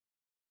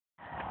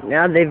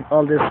Now they've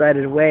all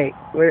decided, wait,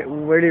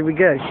 where did we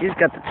go? She's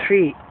got the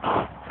treat.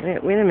 Wait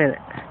a minute.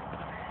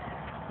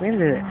 Wait a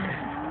minute.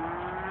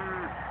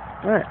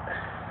 What?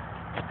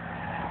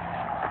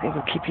 I think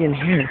we'll keep you in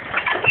here.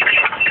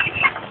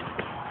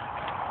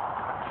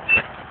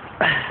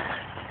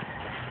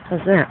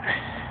 How's that?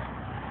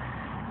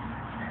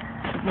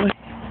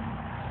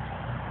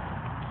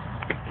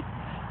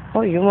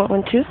 Oh, you want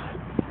one too?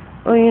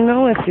 Oh, you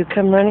know, if you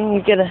come running,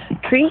 you get a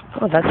treat?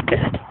 Oh, that's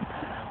good.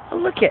 Oh,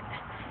 look it.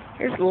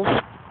 Here's a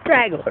little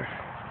straggler.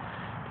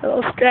 A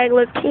little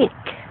straggler kink.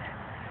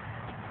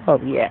 Oh,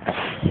 yes.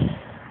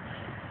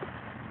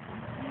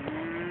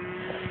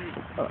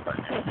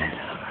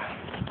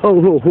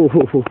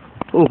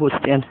 Oh,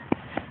 stand.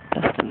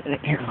 Just a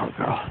minute here, little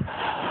girl.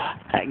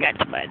 I got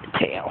you by the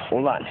tail.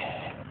 Hold on.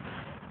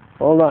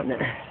 Hold on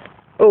there.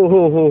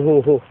 Oh.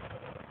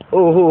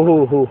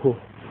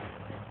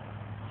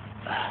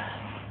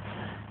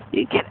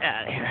 You get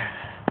out of here.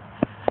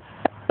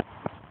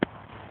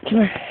 Come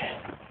here.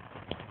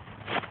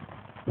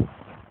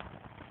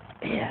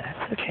 Yeah,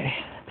 that's okay.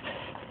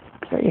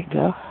 There you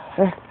go.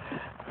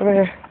 Over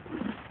here.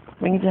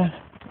 Bring it down.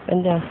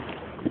 Bend down.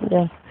 Bend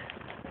down.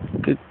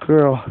 Good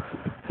girl.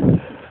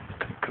 Good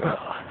girl.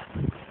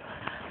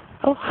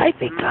 Oh, hi,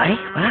 big guy.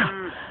 Wow.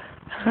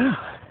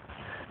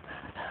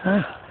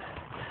 Oh.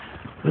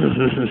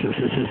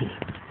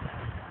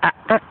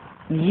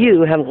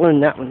 You haven't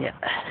learned that one yet.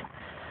 Come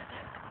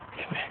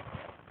here.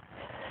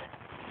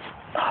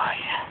 Oh,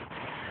 yeah.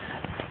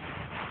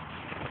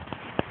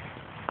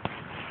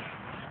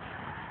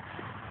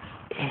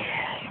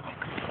 Yeah, you're my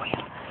good boy.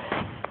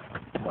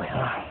 Good boy,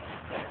 huh?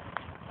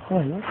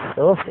 Oh, you're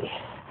filthy.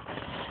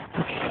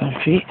 Okay, on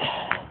your feet.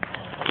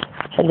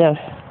 Head down.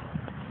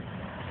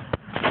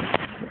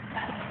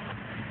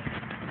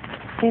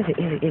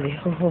 Easy.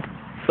 Oh.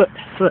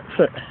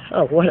 Foot.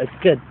 Oh, what a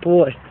good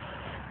boy.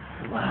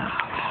 Wow.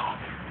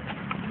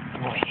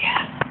 Oh,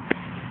 yeah.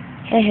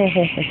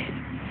 Hey.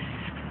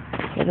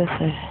 Get this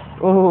way.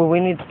 Oh, we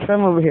need to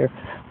trim over here.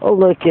 Oh,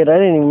 look it. I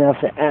didn't even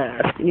have to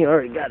ask. You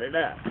already got it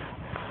up.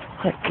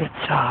 What a good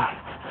job.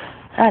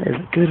 That is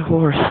a good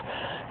horse.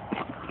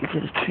 You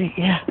get a treat,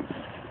 yeah.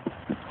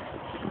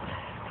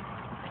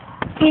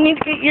 You need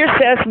to get your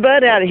sass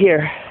butt out of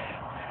here.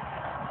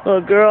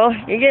 Little girl,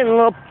 you're getting a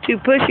little too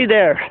pushy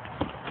there.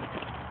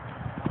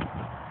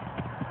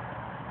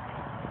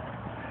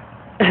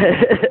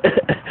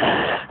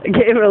 I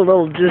gave her a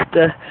little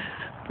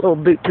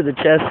boot to the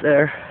chest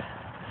there.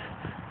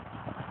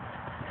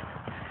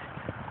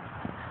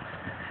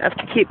 I have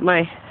to keep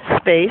my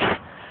space.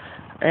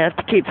 I have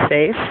to keep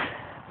safe.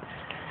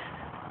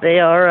 They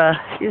are,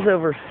 she's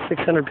over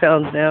 600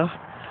 pounds now.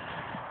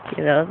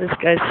 You know, this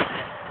guy's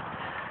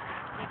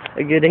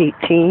a good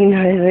 18,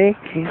 I think.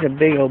 He's a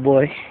big old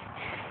boy.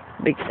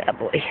 Big fat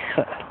boy.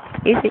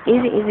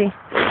 Easy.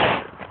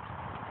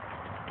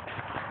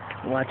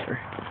 Watch her.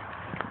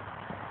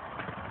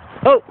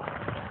 Oh!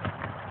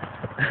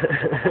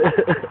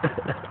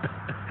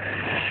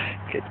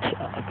 Good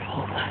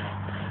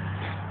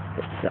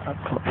job,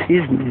 Colt.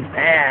 She's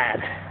mad.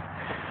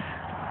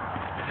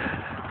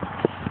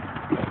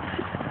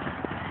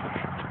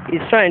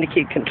 He's trying to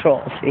keep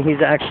control. See,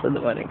 he's actually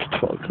the one in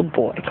control. Good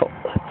boy, Colt.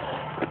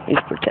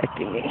 He's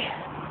protecting me.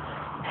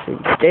 So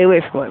stay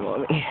away from my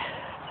mommy.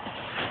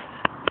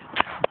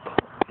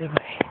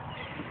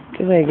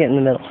 Good way to get in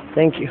the middle.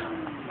 Thank you.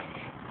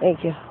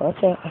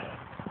 Watch out.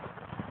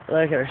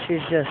 Look at her.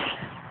 She's just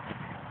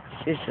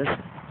she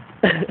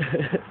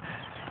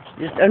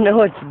just don't know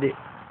what to do.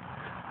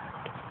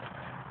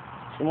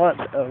 She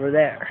wants it over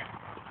there.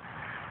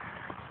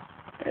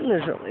 And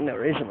there's really no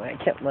reason why I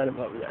can't let him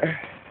over there.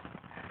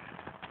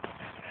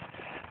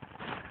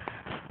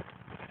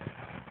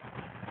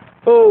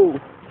 Oh,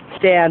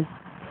 Stan.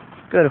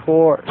 Good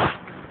horse.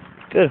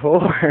 Come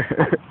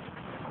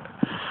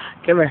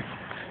here.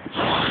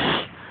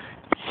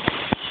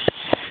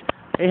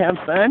 You have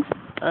fun?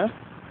 Huh?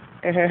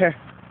 Here.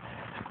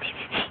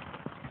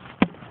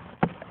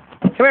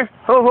 Come here.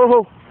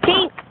 Ho.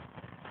 Pink.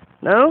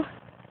 No?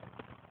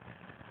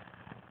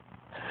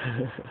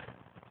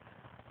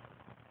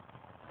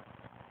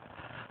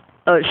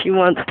 Oh, she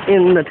wants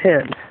in the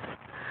pen.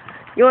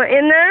 You want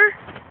in there?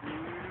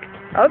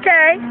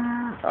 Okay.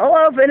 I'll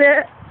open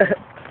it.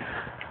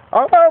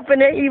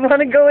 You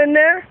want to go in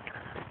there?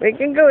 We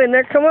can go in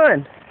there. Come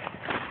on,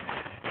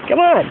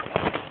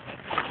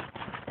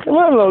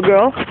 little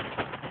girl.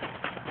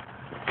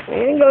 We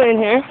can go in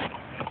here.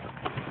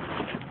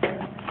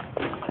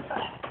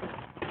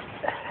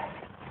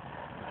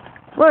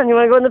 Come on, you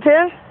want to go in the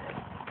pen?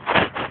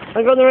 Want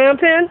to go in the round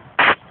pen?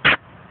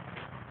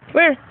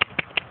 Come here.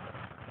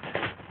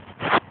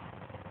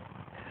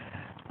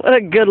 What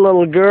a good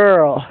little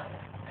girl.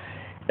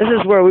 This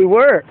is where we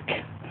work.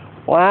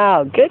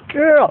 Wow, good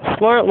girl.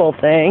 Smart little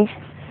thing.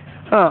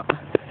 Huh.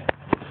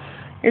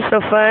 You're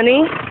so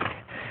funny.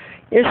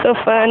 You're so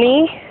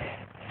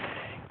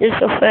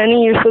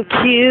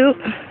cute.